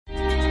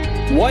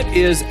What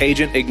is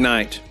Agent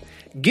Ignite?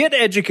 Get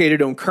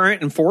educated on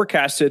current and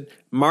forecasted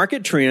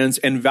market trends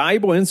and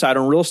valuable insight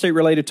on real estate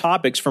related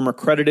topics from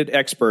accredited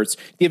experts,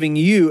 giving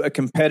you a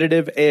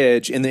competitive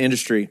edge in the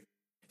industry.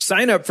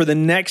 Sign up for the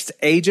next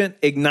Agent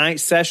Ignite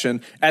session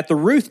at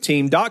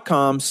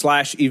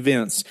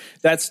theruthteam.com/events.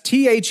 That's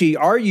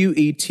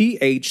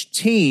THERUETH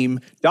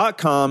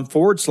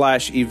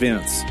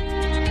team.com/events.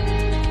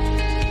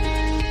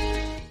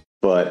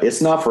 But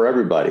it's not for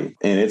everybody,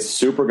 and it's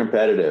super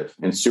competitive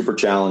and super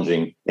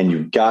challenging. And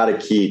you've got to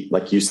keep,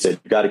 like you said,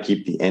 you've got to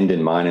keep the end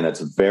in mind. And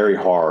that's very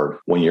hard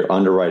when you're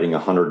underwriting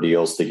 100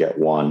 deals to get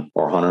one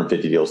or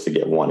 150 deals to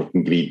get one. It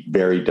can be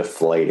very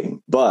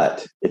deflating.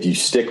 But if you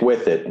stick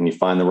with it and you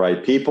find the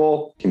right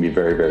people, it can be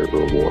very, very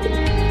rewarding.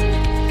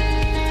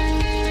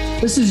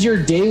 This is your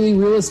daily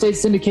real estate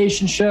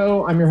syndication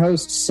show. I'm your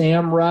host,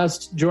 Sam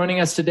Rust. Joining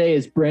us today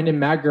is Brandon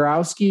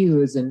Magierowski,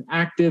 who is an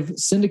active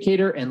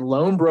syndicator and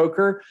loan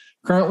broker.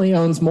 Currently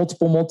owns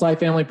multiple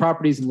multifamily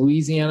properties in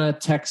Louisiana,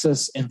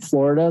 Texas, and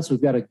Florida. So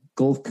we've got a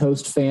Gulf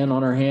Coast fan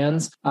on our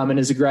hands, and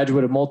is a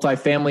graduate of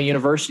Multifamily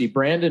University.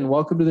 Brandon,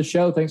 welcome to the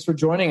show. Thanks for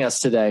joining us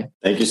today.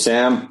 Thank you,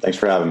 Sam. Thanks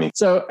for having me.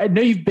 So I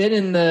know you've been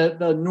in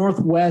the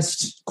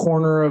northwest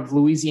corner of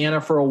Louisiana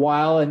for a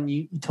while, and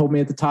you told me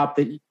at the top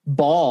that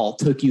ball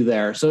took you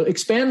there. So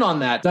expand on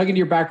that. Dug into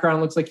your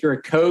background. Looks like you're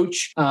a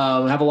coach,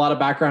 have a lot of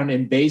background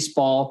in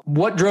baseball.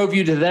 What drove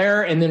you to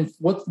there? And then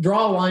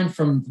draw a line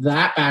from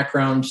that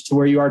background to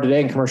where you are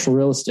today in commercial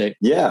real estate.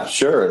 Yeah,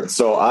 sure.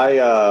 So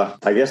I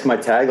guess my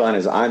tagline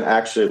is I'm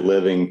actually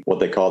living what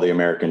they call the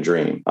American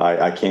dream.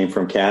 I came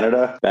from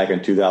Canada back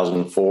in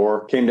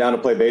 2004, came down to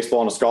play baseball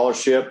on a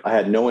scholarship. I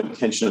had no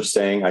intention of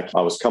staying. I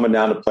was coming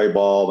down to play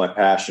ball, my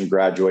passion,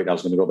 graduate, and I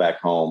was going to go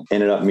back home.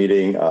 Ended up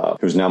meeting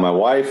who's now my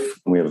wife.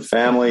 We have a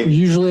family.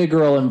 Usually a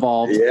girl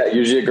involved. Yeah,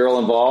 usually a girl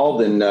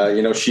involved. And,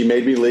 she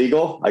made me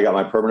legal. I got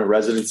my permanent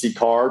residency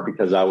card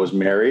because I was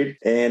married.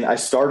 And I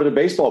started a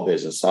baseball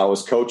business. I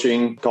was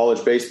coaching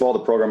college baseball. The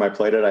program I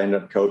played at, I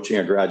ended up coaching.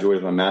 I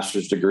graduated with my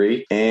master's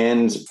degree.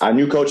 And I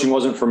knew coaching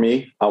wasn't for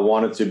me. I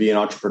wanted to be an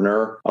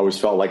entrepreneur. I always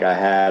felt like I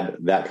had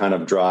that kind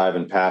of drive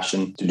and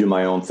passion to do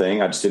my own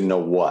thing. I just didn't know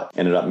what.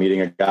 Ended up meeting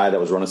a guy that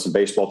was running some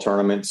baseball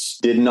tournaments.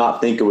 Did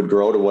not think it would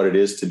grow to what it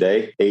is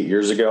today, 8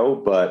 years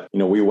ago. But,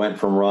 we went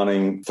from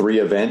running 3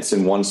 events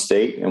in one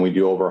state, and we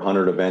do over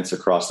 100 events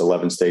across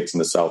 11 states in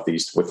the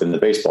Southeast within the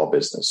baseball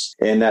business.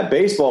 And that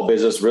baseball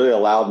business really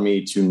allowed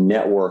me to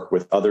network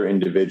with other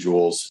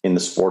individuals in the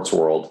sports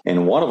world.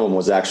 And one of them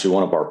was actually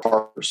one of our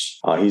partners.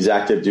 He's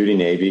active duty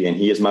Navy, and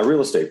he is my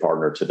real estate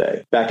partner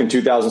today. Back in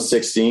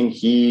 2016,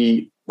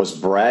 he was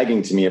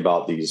bragging to me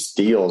about these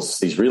deals,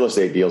 these real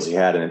estate deals he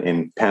had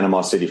in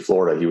Panama City,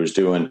 Florida. He was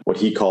doing what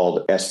he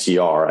called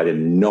STR. I had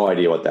no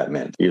idea what that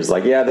meant. He was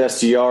like, yeah, the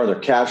STR, they're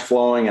cash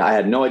flowing. I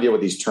had no idea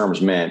what these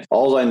terms meant.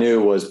 All I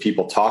knew was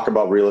people talk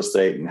about real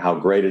estate and how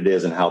great it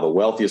is and how the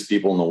wealthiest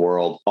people in the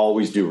world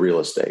always do real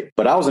estate.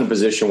 But I was in a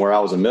position where I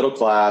was a middle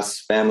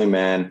class family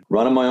man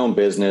running my own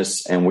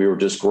business, and we were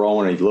just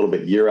growing a little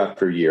bit year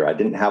after year. I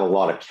didn't have a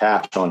lot of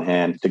cash on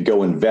hand to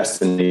go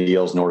invest in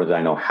deals, nor did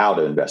I know how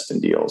to invest in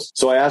deals.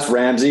 So I asked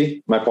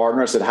Ramsey, my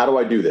partner, I said, how do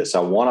I do this?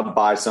 I want to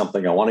buy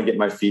something. I want to get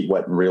my feet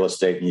wet in real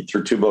estate. And he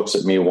threw 2 books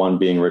at me, one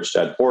being Rich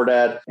Dad, Poor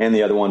Dad, and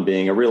the other one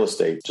being a real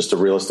estate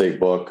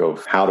book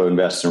of how to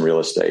invest in real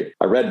estate.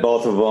 I read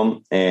both of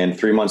them. And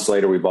 3 months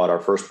later, we bought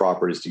our first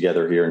properties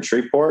together here in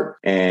Shreveport.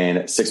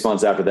 And 6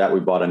 months after that, we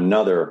bought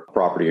another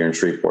property here in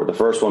Shreveport. The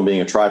first one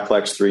being a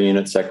triplex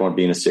 3-unit, second one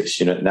being a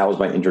 6-unit. And that was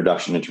my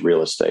introduction into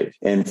real estate.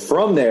 And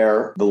from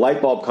there, the light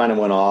bulb kind of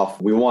went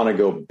off. We want to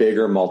go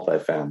bigger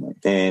multifamily.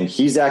 And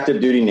he's active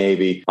duty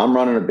Navy. I'm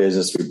running a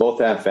business. We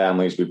both have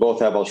families. We both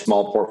have a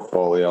small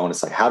portfolio. And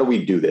it's like, how do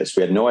we do this?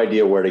 We had no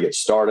idea where to get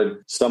started.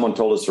 Someone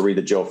told us to read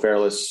the Joe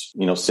Fairless,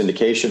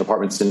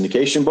 apartment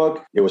syndication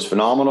book. It was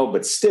phenomenal, but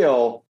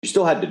you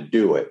still had to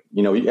do it.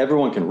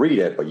 Everyone can read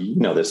it, but you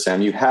know this,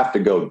 Sam, you have to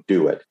go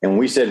do it. And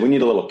we said, we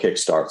need a little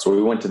kickstart. So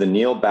we went to the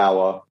Neil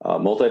Bawa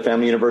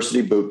Multifamily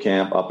University boot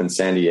camp up in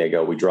San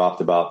Diego. We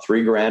dropped about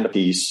 $3,000 a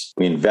piece.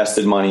 We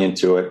invested money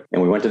into it,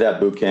 and we went to that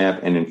boot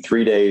camp. And in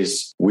 3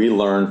 days, we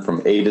learned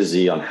from A to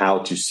Z on how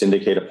to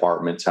syndicate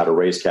apartments, how to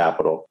raise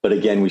capital. But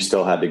again, we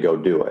still had to go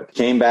do it.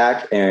 Came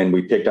back and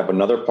we picked up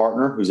another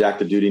partner who's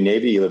active duty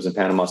Navy. He lives in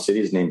Panama City.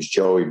 His name's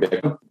Joey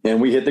Bickham. And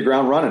we hit the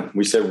ground running.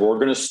 We said, we're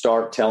going to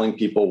start telling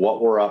people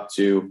what we're up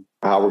to,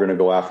 how we're going to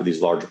go after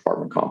these large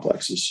apartment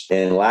complexes.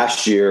 And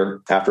last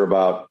year, after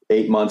about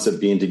 8 months of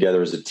being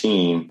together as a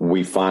team,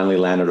 we finally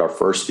landed our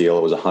first deal.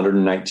 It was a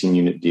 119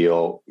 unit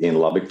deal in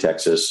Lubbock,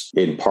 Texas,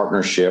 in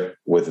partnership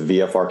with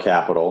VFR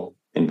Capital.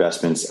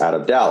 Investments out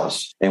of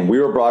Dallas. And we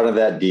were brought into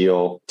that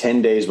deal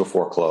 10 days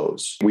before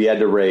close. We had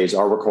to raise,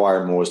 our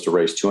requirement was to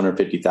raise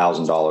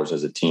 $250,000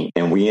 as a team.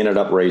 And we ended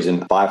up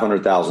raising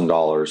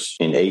 $500,000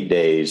 in 8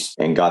 days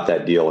and got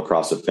that deal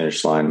across the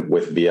finish line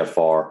with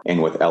VFR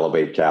and with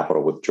Elevate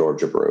Capital with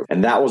Georgia Brew.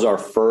 And that was our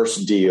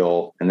first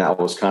deal. And that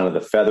was kind of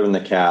the feather in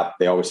the cap.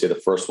 They always say the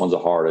first one's the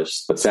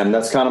hardest. But Sam,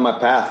 that's kind of my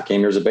path. I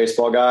came here as a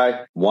baseball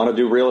guy, want to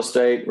do real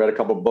estate, read a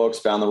couple of books,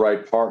 found the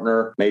right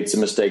partner, made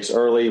some mistakes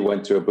early,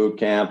 went to a boot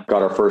camp,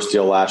 got our first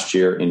deal last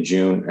year in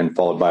June, and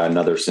followed by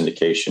another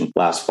syndication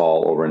last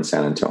fall over in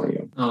San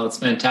Antonio. Oh, that's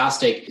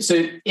fantastic.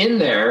 So in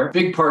there, a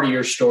big part of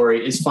your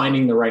story is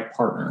finding the right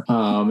partner.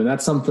 And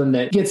that's something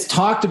that gets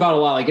talked about a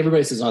lot. Like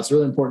everybody says, oh, it's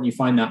really important you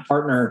find that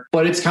partner,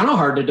 but it's kind of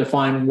hard to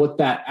define what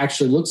that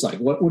actually looks like.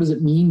 What does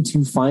it mean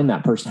to find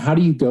that person? How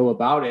do you go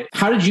about it?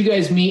 How did you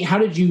guys meet? How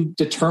did you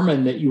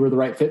determine that you were the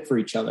right fit for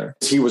each other?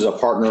 He was a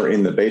partner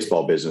in the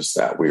baseball business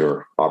that we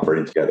were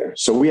operating together.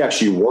 So we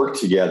actually worked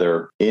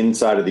together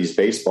inside of these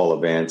baseball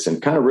events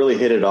and kind of really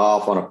hit it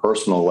off on a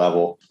personal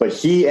level. But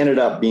he ended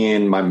up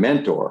being my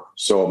mentor.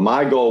 So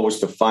my goal was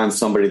to find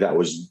somebody that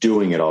was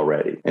doing it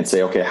already and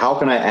say, okay, how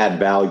can I add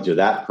value to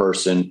that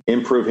person,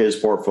 improve his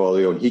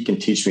portfolio, and he can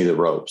teach me the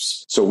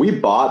ropes. So we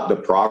bought the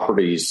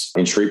properties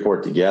in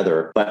Shreveport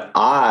together, but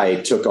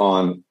I took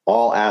on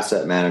all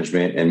asset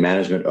management and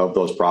management of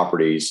those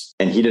properties,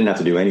 and he didn't have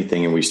to do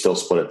anything, and we still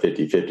split it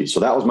 50-50. So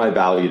that was my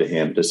value to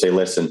him, to say,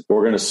 listen,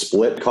 we're going to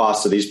split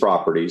costs of these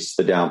properties,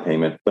 the down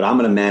payment, but I'm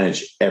going to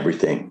manage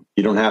everything.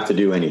 You don't have to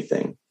do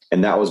anything.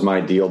 And that was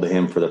my deal to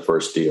him for the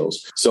first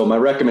deals. So my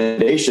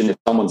recommendation, if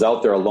someone's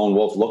out there, a lone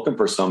wolf looking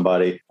for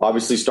somebody,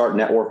 obviously start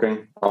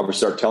networking,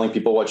 obviously start telling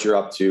people what you're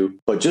up to,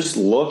 but just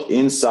look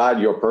inside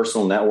your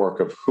personal network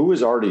of who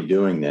is already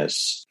doing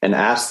this and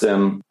ask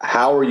them,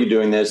 how are you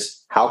doing this?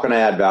 How can I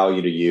add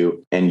value to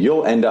you? And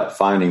you'll end up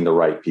finding the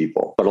right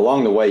people. But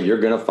along the way, you're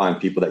going to find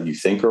people that you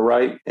think are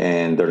right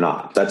and they're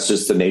not. That's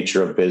just the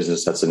nature of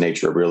business. That's the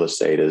nature of real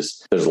estate.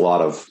 Is there's a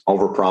lot of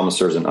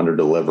overpromisers and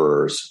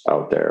underdeliverers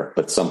out there.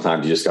 But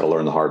sometimes you just got to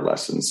learn the hard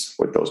lessons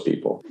with those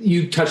people.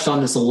 You touched on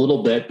this a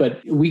little bit,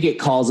 but we get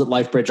calls at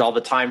LifeBridge all the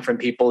time from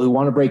people who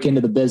want to break into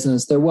the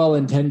business. They're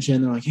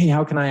well-intentioned. They're like, hey,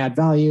 how can I add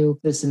value?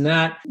 This and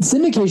that.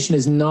 Syndication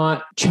is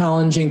not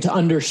challenging to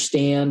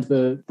understand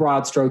the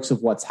broad strokes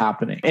of what's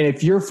happening. And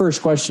if your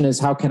first question is,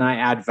 how can I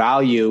add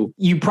value?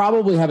 You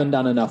probably haven't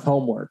done enough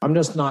homework. I'm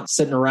just not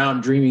sitting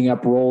around dreaming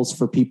up roles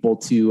for people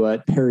to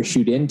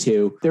parachute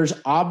into. There's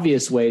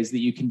obvious ways that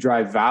you can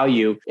drive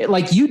value,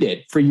 like you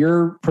did for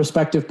your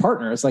prospective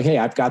partner. It's like, hey,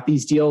 I've got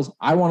these deals.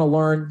 I want to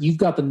learn. You've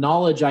got the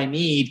knowledge I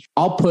need.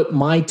 I'll put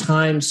my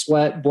time,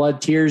 sweat,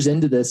 blood, tears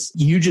into this.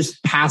 You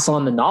just pass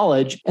on the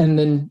knowledge. And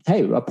then,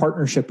 hey, a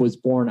partnership was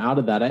born out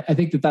of that. I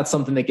think that that's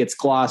something that gets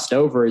glossed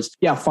over is,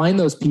 find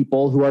those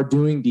people who are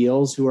doing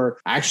deals, who are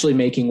actually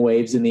making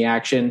waves in the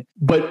action,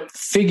 but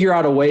figure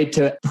out a way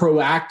to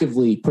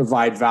proactively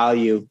provide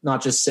value,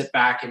 not just sit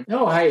back and,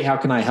 oh, hey, how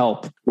can I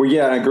help? Well,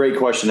 yeah, and a great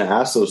question to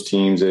ask those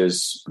teams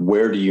is,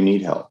 where do you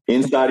need help?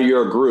 Inside of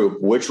your group,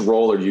 which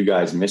role are you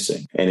guys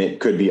missing? And it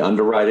could be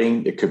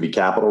underwriting, it could be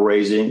capital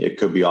raising, it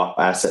could be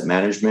asset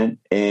management,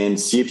 and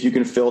see if you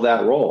can fill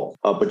that role.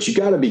 But you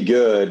got to be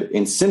good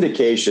in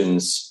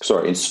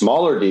in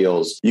smaller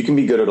deals, you can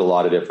be good at a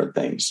lot of different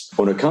things.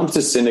 When it comes to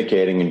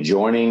syndicating and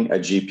joining a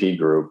GP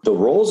group, the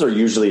roles are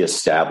usually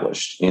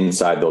established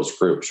inside those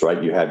groups,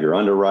 right? You have your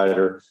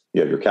underwriter,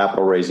 you have your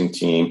capital raising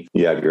team,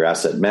 you have your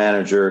asset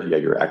manager, you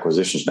have your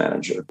acquisitions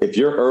manager. If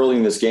you're early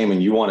in this game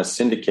and you want to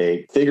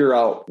syndicate, figure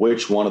out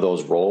which one of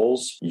those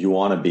roles you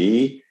want to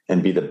be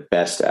and be the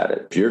best at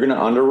it. If you're going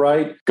to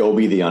underwrite, go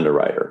be the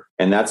underwriter.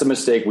 And that's a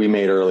mistake we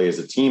made early as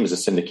a team, as a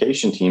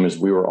syndication team, is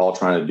we were all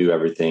trying to do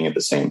everything at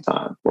the same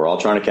time. We're all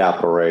trying to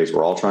capital raise.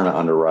 We're all trying to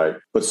underwrite.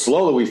 But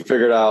slowly we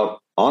figured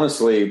out,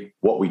 honestly,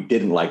 what we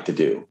didn't like to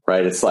do,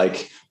 right? It's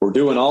like we're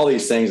doing all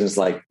these things. And it's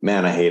like,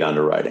 man, I hate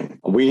underwriting.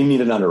 We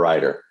need an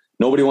underwriter.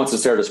 Nobody wants to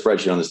stare at a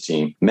spreadsheet on this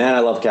team. Man, I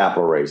love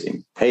capital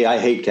raising. Hey, I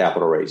hate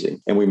capital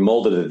raising. And we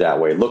molded it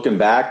that way. Looking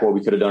back, what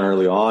we could have done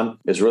early on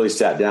is really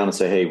sat down and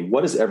say, hey,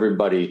 what does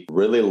everybody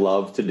really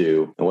love to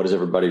do? And what is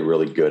everybody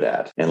really good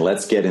at? And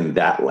let's get in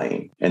that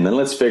lane. And then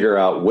let's figure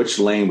out which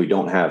lane we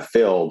don't have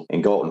filled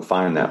and go out and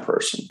find that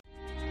person.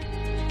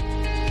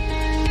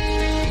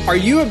 Are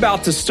you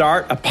about to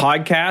start a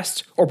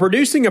podcast or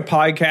producing a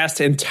podcast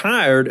and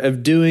tired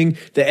of doing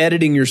the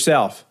editing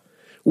yourself?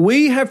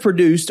 We have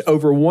produced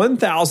over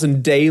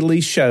 1,000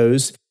 daily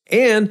shows,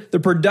 and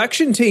the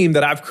production team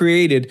that I've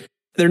created,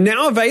 they're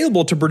now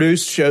available to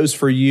produce shows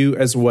for you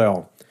as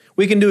well.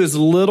 We can do as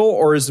little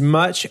or as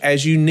much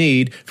as you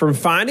need, from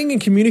finding and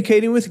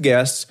communicating with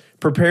guests,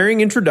 preparing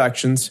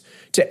introductions,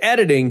 to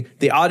editing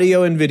the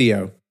audio and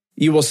video.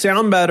 You will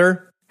sound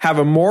better, have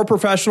a more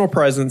professional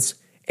presence,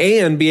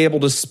 and be able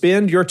to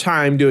spend your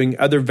time doing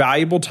other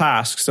valuable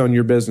tasks on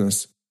your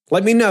business.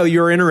 Let me know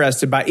you're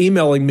interested by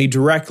emailing me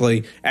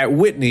directly at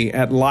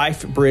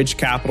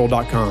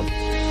whitney@lifebridgecapital.com.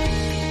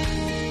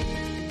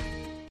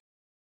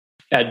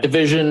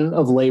 Division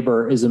of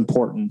labor is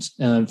important.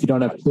 If you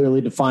don't have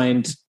clearly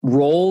defined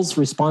roles,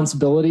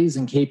 responsibilities,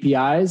 and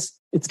KPIs,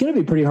 it's going to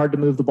be pretty hard to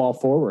move the ball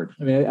forward.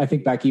 I mean, I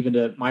think back even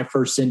to my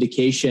first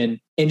syndication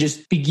and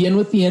just begin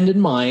with the end in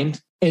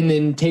mind. And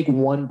then take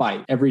one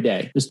bite every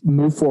day. Just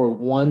move forward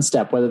one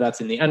step, whether that's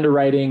in the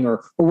underwriting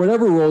or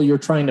whatever role you're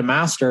trying to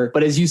master.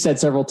 But as you said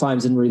several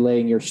times in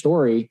relaying your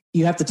story,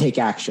 you have to take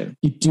action.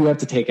 You do have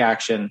to take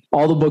action.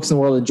 All the books in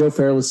the world, and Joe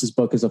Fairless's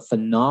book is a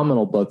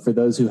phenomenal book for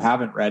those who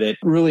haven't read it.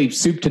 Really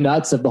soup to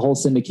nuts of the whole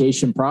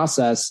syndication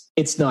process.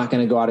 It's not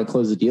going to go out and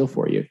close a deal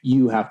for you.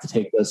 You have to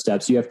take those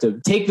steps. You have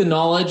to take the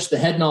knowledge, the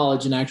head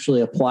knowledge, and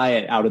actually apply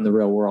it out in the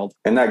real world.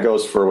 And that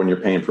goes for when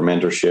you're paying for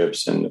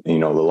mentorships and,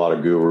 a lot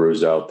of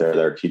gurus out there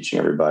that are teaching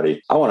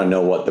everybody. I want to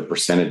know what the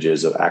percentage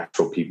is of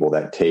actual people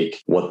that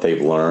take what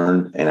they've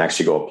learned and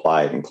actually go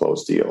apply it and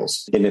close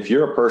deals. And if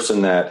you're a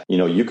person that,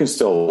 you can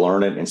still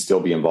learn it and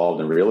still be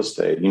involved in real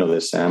estate,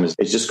 this, Sam, is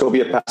just go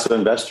be a passive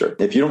investor.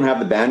 If you don't have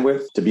the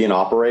bandwidth to be an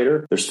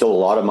operator, there's still a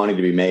lot of money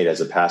to be made as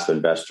a passive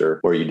investor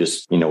where you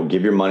just,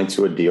 give your money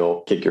to a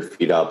deal, kick your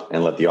feet up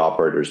and let the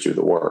operators do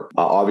the work.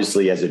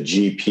 Obviously, as a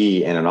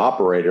GP and an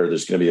operator,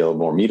 there's going to be a little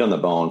more meat on the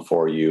bone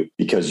for you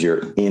because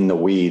you're in the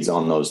weeds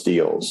on those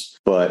deals.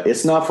 But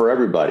it's not for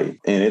everybody.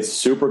 And it's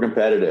super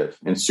competitive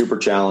and super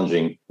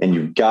challenging. And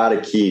you've got to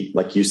keep,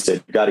 like you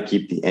said, you've got to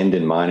keep the end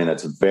in mind. And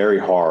that's very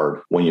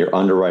hard when you're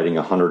underwriting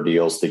 100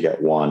 deals to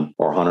get one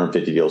or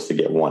 150 deals to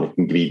get one. It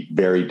can be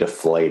very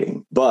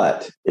deflating.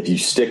 But if you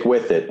stick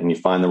with it and you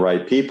find the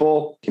right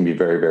people, it can be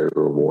very, very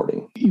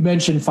rewarding. You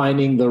mentioned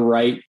finding the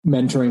right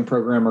mentoring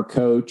program or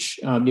coach.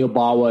 Neil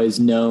Bawa is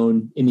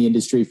known in the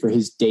industry for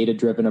his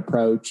data-driven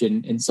approach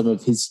and some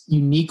of his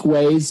unique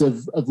ways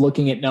of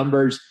looking at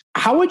numbers.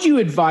 How would you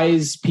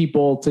advise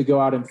people to go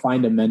out and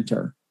find a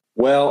mentor?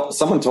 Well,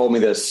 someone told me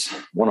this,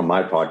 one of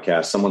my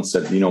podcasts, someone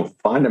said,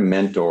 find a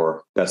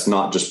mentor that's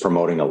not just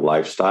promoting a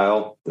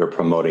lifestyle, they're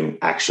promoting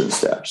action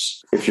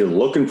steps. If you're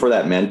looking for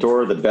that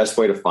mentor, the best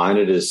way to find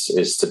it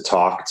is to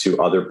talk to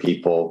other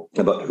people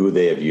about who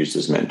they have used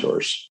as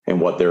mentors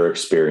and what their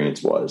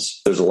experience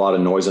was. There's a lot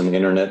of noise on the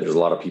internet. There's a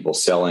lot of people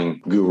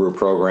selling guru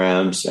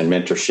programs and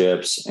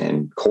mentorships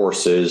and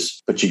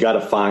courses, but you got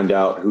to find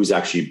out who's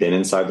actually been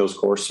inside those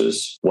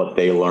courses, what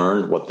they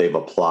learned, what they've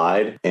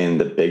applied. And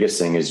the biggest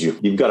thing is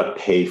you've got to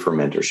pay for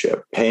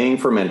mentorship. Paying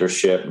for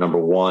mentorship, number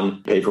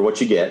one, pay for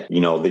what you get.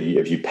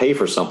 If you pay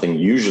for something,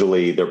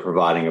 usually they're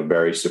providing a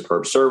very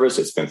superb service.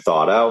 It's been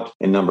thought out.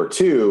 And number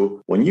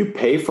two, when you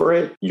pay for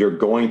it, you're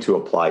going to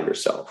apply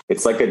yourself.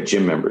 It's like a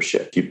gym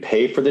membership. If you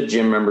pay for the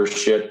gym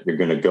membership, you're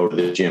going to go to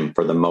the gym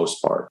for the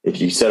most part.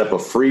 If you set up a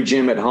free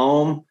gym at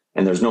home,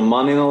 and there's no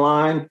money in the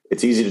line,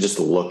 it's easy to just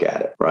look at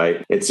it,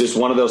 right? It's just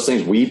one of those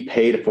things. We've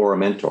paid for a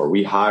mentor.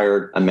 We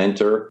hired a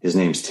mentor. His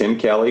name's Tim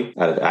Kelly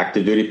out of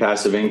Active Duty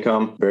Passive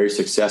Income, very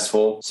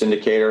successful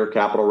syndicator,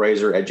 capital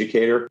raiser,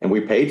 educator. And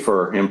we paid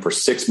for him for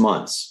 6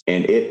 months.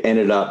 And it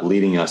ended up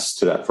leading us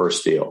to that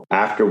first deal.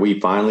 After we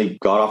finally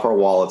got off our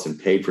wallets and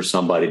paid for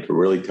somebody to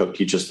really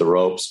teach us the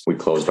ropes, we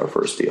closed our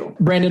first deal.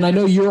 Brandon, I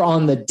know you're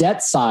on the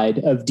debt side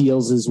of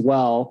deals as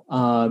well.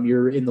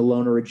 You're in the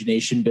loan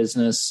origination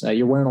business.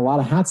 You're wearing a lot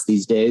of hats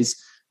these days.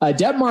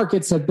 Debt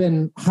markets have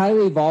been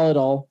highly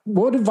volatile.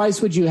 What advice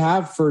would you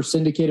have for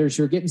syndicators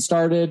who are getting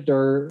started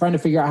or trying to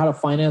figure out how to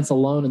finance a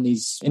loan in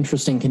these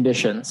interesting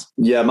conditions?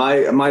 Yeah, my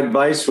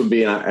advice would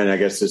be, and I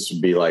guess this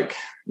would be like,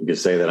 you could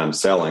say that I'm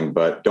selling,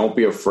 but don't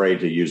be afraid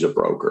to use a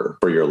broker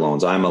for your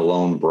loans. I'm a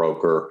loan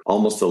broker,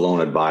 almost a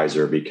loan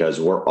advisor, because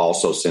we're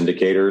also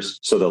syndicators.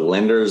 So the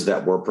lenders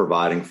that we're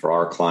providing for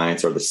our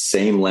clients are the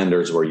same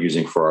lenders we're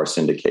using for our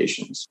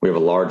syndications. We have a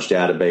large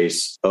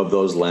database of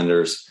those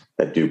lenders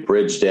that do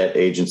bridge debt,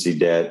 agency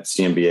debt,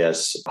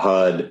 CMBS,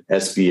 HUD,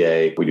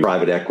 SBA. We do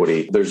private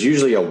equity. There's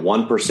usually a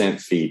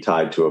 1% fee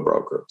tied to a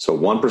broker. So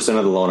 1%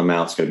 of the loan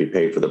amount is going to be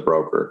paid for the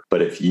broker.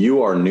 But if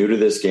you are new to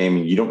this game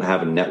and you don't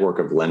have a network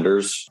of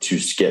lenders to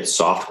get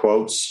soft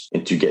quotes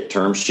and to get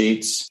term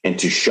sheets and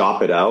to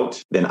shop it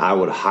out, then I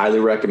would highly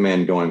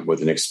recommend going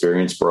with an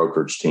experienced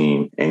brokerage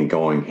team and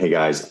going, hey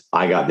guys,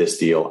 I got this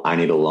deal. I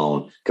need a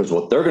loan. Because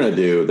what they're going to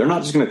do, they're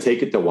not just going to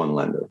take it to one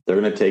lender. They're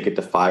going to take it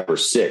to 5 or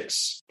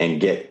 6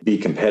 and be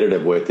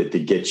competitive with it to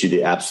get you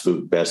the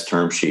absolute best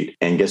term sheet.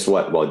 And guess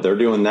what? While they're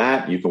doing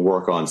that, you can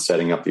work on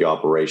setting up the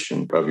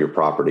operation of your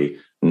property,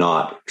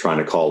 not trying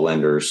to call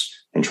lenders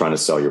and trying to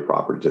sell your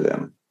property to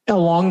them.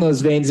 Along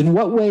those veins, in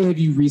what way have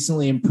you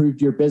recently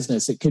improved your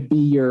business? It could be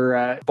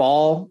your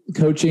ball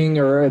coaching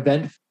or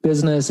event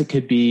business. It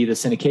could be the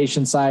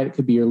syndication side. It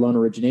could be your loan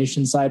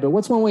origination side. But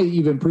what's one way that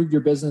you've improved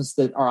your business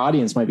that our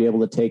audience might be able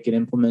to take and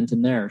implement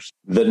in theirs?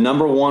 The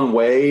number one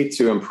way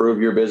to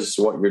improve your business,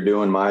 what you're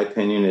doing, in my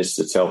opinion, is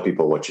to tell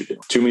people what you do.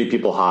 Too many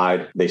people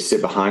hide. They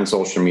sit behind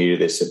social media.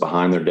 They sit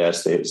behind their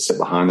desk. They sit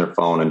behind their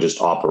phone and just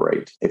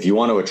operate. If you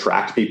want to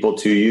attract people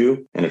to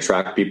you and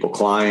attract people,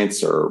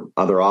 clients or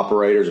other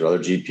operators or other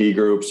GP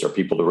groups or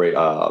people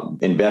to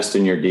invest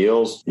in your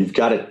deals, you've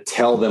got to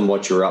tell them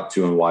what you're up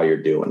to and why you're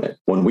doing it.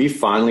 When we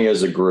finally,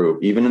 as a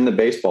group, even in the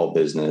baseball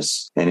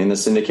business and in the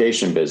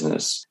syndication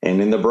business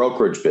and in the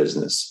brokerage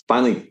business,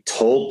 finally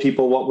told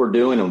people what we're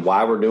doing and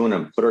why we're doing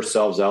and put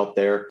ourselves out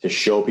there to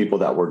show people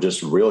that we're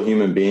just real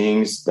human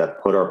beings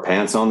that put our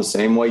pants on the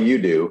same way you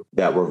do,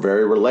 that we're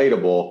very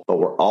relatable, but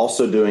we're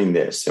also doing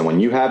this. And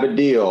when you have a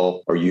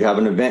deal or you have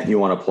an event you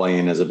want to play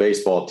in as a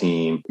baseball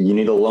team, you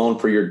need a loan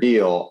for your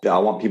deal. I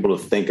want people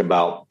to think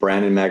about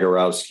Brandon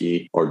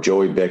Magierowski or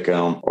Joey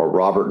Bickham or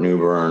Robert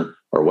Newbern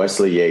or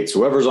Wesley Yates,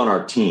 whoever's on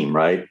our team,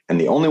 right?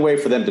 And the only way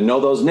for them to know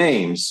those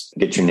names,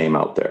 get your name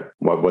out there,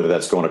 whether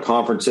that's going to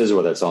conferences,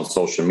 whether that's on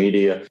social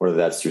media, whether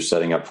that's through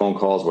setting up phone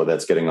calls, whether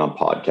that's getting on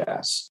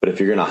podcasts. But if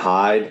you're going to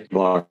hide, you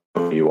want to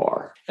know who you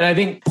are. And I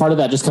think part of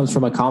that just comes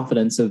from a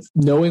confidence of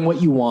knowing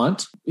what you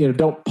want.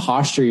 Don't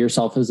posture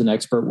yourself as an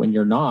expert when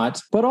you're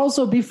not, but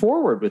also be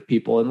forward with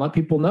people and let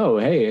people know,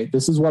 hey,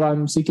 this is what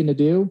I'm seeking to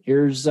do.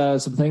 Here's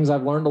some things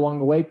I've learned along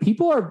the way.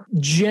 People are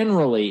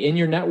generally in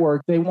your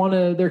network.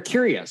 They're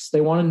curious.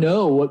 They want to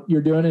know what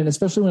you're doing. And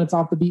especially when it's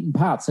off the beaten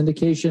path,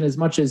 syndication, as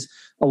much as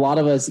a lot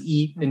of us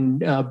eat and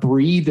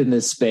breathe in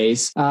this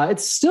space,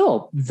 it's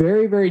still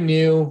very, very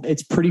new.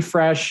 It's pretty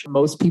fresh.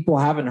 Most people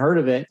haven't heard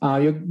of it.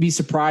 You'll be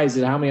surprised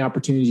at how many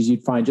opportunities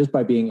you'd find just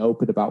by being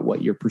open about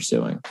what you're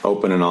pursuing.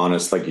 Open and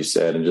honest, like you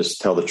said, and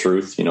just tell the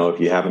truth. If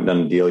you haven't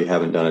done a deal, you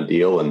haven't done a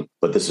deal.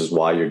 But this is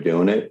why you're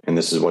doing it. And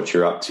this is what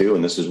you're up to.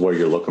 And this is where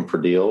you're looking for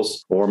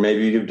deals. Or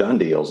maybe you've done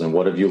deals. And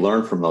what have you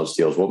learned from those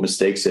deals? What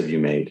mistakes have you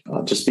made?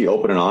 Just be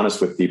open and honest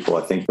with people.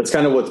 I think that's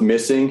kind of what's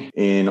missing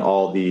in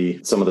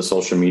some of the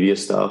social media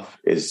stuff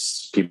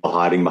is people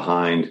hiding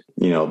behind,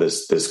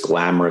 this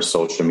glamorous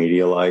social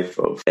media life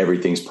of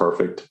everything's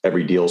perfect.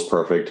 Every deal's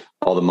perfect.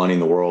 All the money in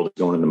the world is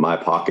going into my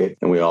pocket.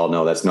 And we all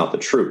know that's not the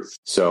truth.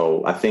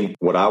 So I think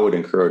what I would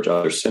encourage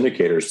other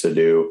syndicators to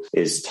do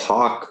is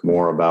talk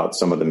more about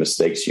some of the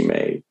mistakes you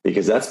made,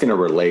 because that's going to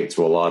relate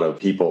to a lot of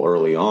people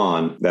early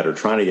on that are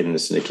trying to get into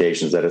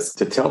syndications, that it's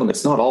to tell them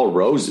it's not all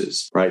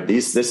roses, right?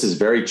 This is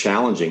very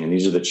challenging. And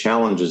these are the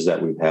challenges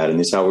that we've had. And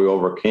this is how we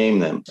overcame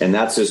them. And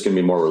that's just going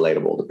to be more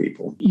relatable to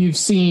people. You've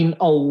seen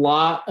a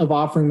lot of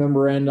offering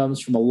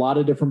memorandums from a lot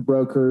of different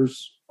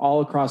brokers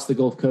all across the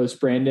Gulf Coast,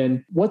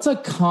 Brandon. What's a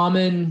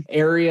common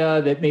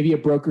area that maybe a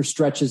broker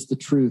stretches the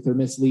truth or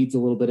misleads a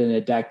little bit in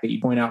a deck that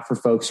you point out for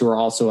folks who are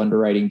also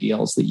underwriting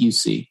deals that you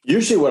see?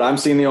 Usually what I'm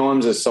seeing in the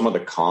OMs is some of the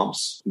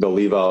comps. They'll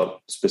leave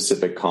out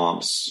specific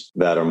comps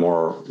that are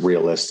more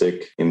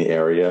realistic in the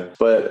area.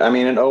 But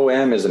an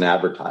OM is an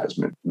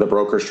advertisement. The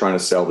broker's trying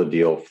to sell the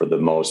deal for the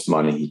most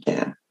money he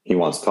can. He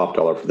wants top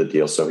dollar for the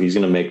deal. So he's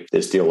going to make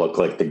this deal look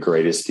like the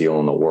greatest deal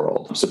in the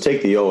world. So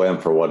take the OM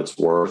for what it's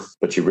worth,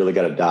 but you really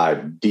got to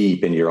dive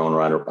deep into your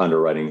own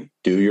underwriting.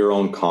 Do your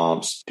own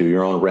comps, do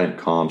your own rent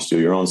comps, do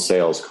your own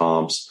sales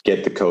comps,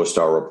 get the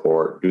CoStar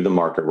report, do the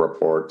market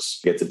reports,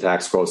 get the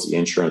tax quotes, the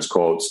insurance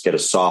quotes, get a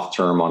soft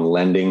term on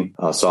lending,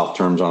 soft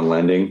terms on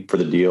lending for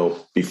the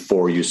deal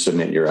before you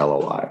submit your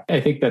LOI. I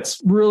think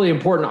that's really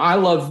important. I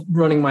love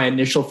running my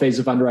initial phase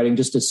of underwriting,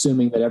 just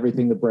assuming that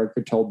everything the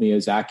broker told me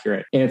is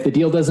accurate. And if the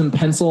deal doesn't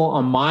pencil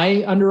on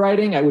my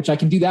underwriting, which I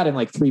can do that in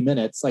like 3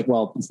 minutes,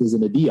 this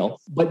isn't a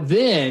deal. But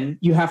then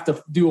you have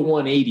to do a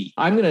 180.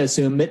 I'm going to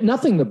assume that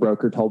nothing the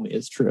broker told me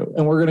is true.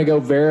 And we're going to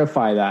go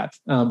verify that.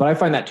 But I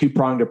find that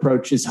two-pronged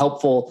approach is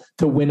helpful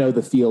to winnow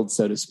the field,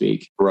 so to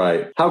speak.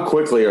 Right. How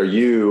quickly are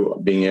you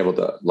being able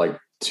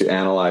to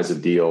analyze a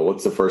deal?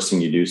 What's the first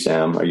thing you do,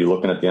 Sam? Are you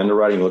looking at the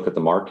underwriting, look at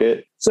the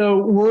market? So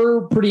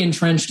we're pretty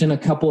entrenched in a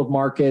couple of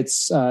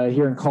markets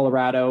here in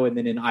Colorado and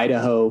then in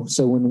Idaho.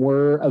 So when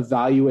we're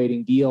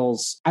evaluating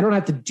deals, I don't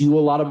have to do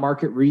a lot of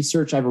market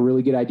research. I have a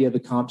really good idea of the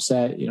comp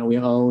set. We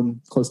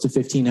own close to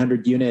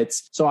 1,500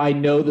 units. So I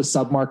know the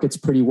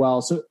submarkets pretty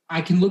well. So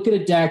I can look at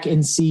a deck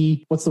and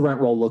see what's the rent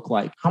roll look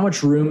like? How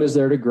much room is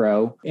there to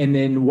grow? And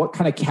then what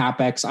kind of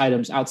CapEx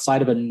items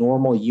outside of a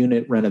normal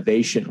unit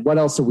renovation? What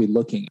else are we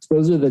looking at? So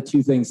those are the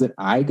two things that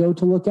I go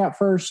to look at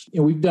first.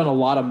 We've done a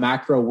lot of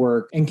macro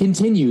work and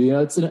continue.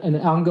 It's an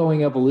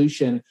ongoing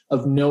evolution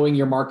of knowing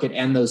your market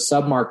and those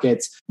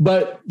submarkets.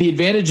 But the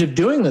advantage of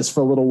doing this for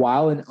a little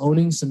while and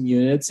owning some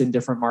units in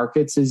different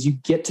markets is you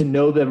get to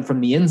know them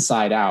from the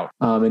inside out.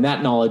 And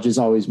that knowledge is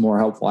always more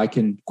helpful. I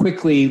can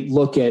quickly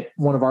look at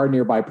one of our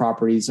nearby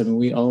properties.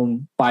 We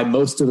buy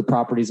most of the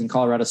properties in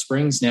Colorado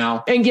Springs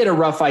now and get a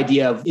rough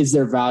idea of, is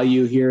there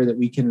value here that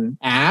we can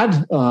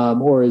add?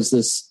 Or is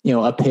this,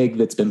 a pig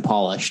that's been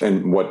polished?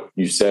 And what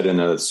you said, and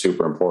that's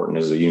super important,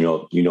 is that you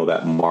know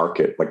that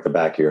market like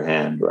the back of your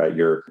hand, right?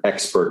 You're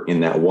expert in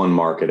that one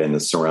market and the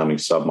surrounding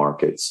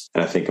submarkets.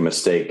 And I think a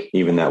mistake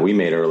even that we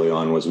made early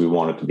on was we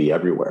wanted to be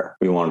everywhere.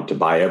 We wanted to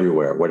buy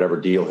everywhere.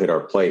 Whatever deal hit our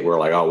plate, we're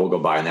like, oh, we'll go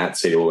buy in that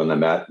city. We'll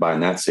go buy in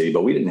that city.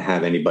 But we didn't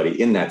have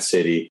anybody in that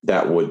city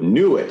that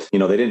knew it.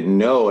 They didn't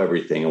know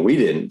everything and we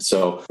didn't.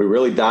 So we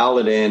really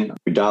dialed it in.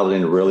 We dialed it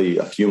in really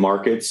a few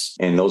markets,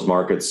 and those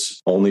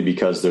markets only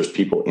because there's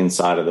people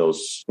inside of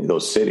those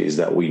cities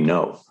that we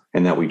know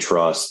and that we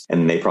trust,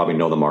 and they probably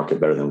know the market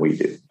better than we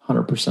do.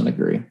 100%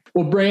 agree.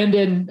 Well,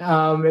 Brandon,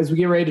 as we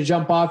get ready to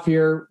jump off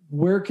here,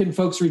 where can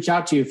folks reach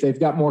out to you if they've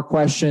got more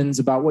questions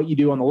about what you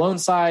do on the loan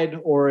side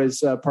or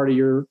as part of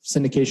your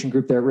syndication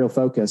group there at Real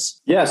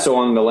Focus? Yeah. So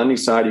on the lending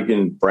side, you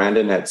can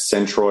Brandon at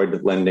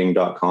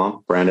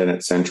centroidlending.com.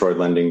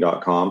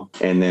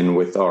 And then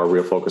with our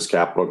Real Focus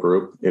Capital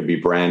group, it'd be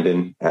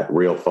Brandon at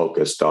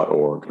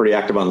realfocus.org. Pretty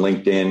active on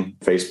LinkedIn,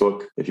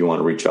 Facebook. If you want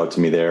to reach out to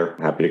me there,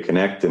 happy to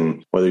connect.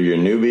 And whether you're a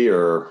newbie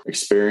or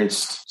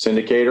experienced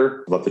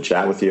syndicator, I'd love to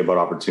chat with you about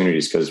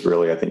opportunities because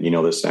really, I think you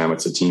know this, Sam,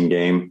 it's a team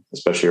game,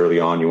 especially early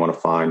on. You want to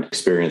find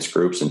experienced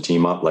groups and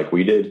team up like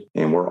we did.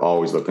 And we're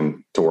always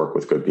looking to work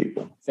with good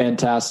people.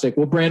 Fantastic.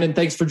 Well, Brandon,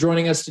 thanks for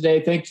joining us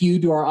today. Thank you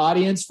to our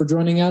audience for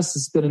joining us.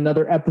 It's been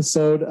another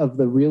episode of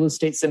the Real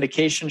Estate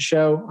Syndication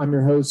Show. I'm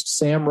your host,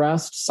 Sam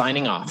Rust,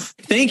 signing off.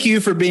 Thank you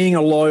for being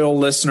a loyal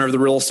listener of the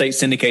Real Estate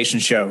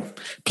Syndication Show.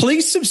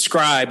 Please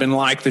subscribe and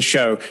like the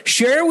show.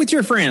 Share it with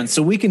your friends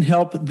so we can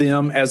help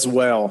them as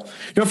well.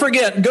 Don't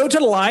forget, go to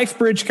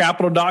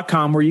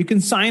lifebridgecapital.com where you can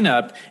sign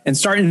up and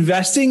start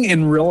investing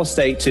in real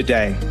estate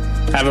today.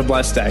 Have a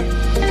blessed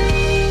day.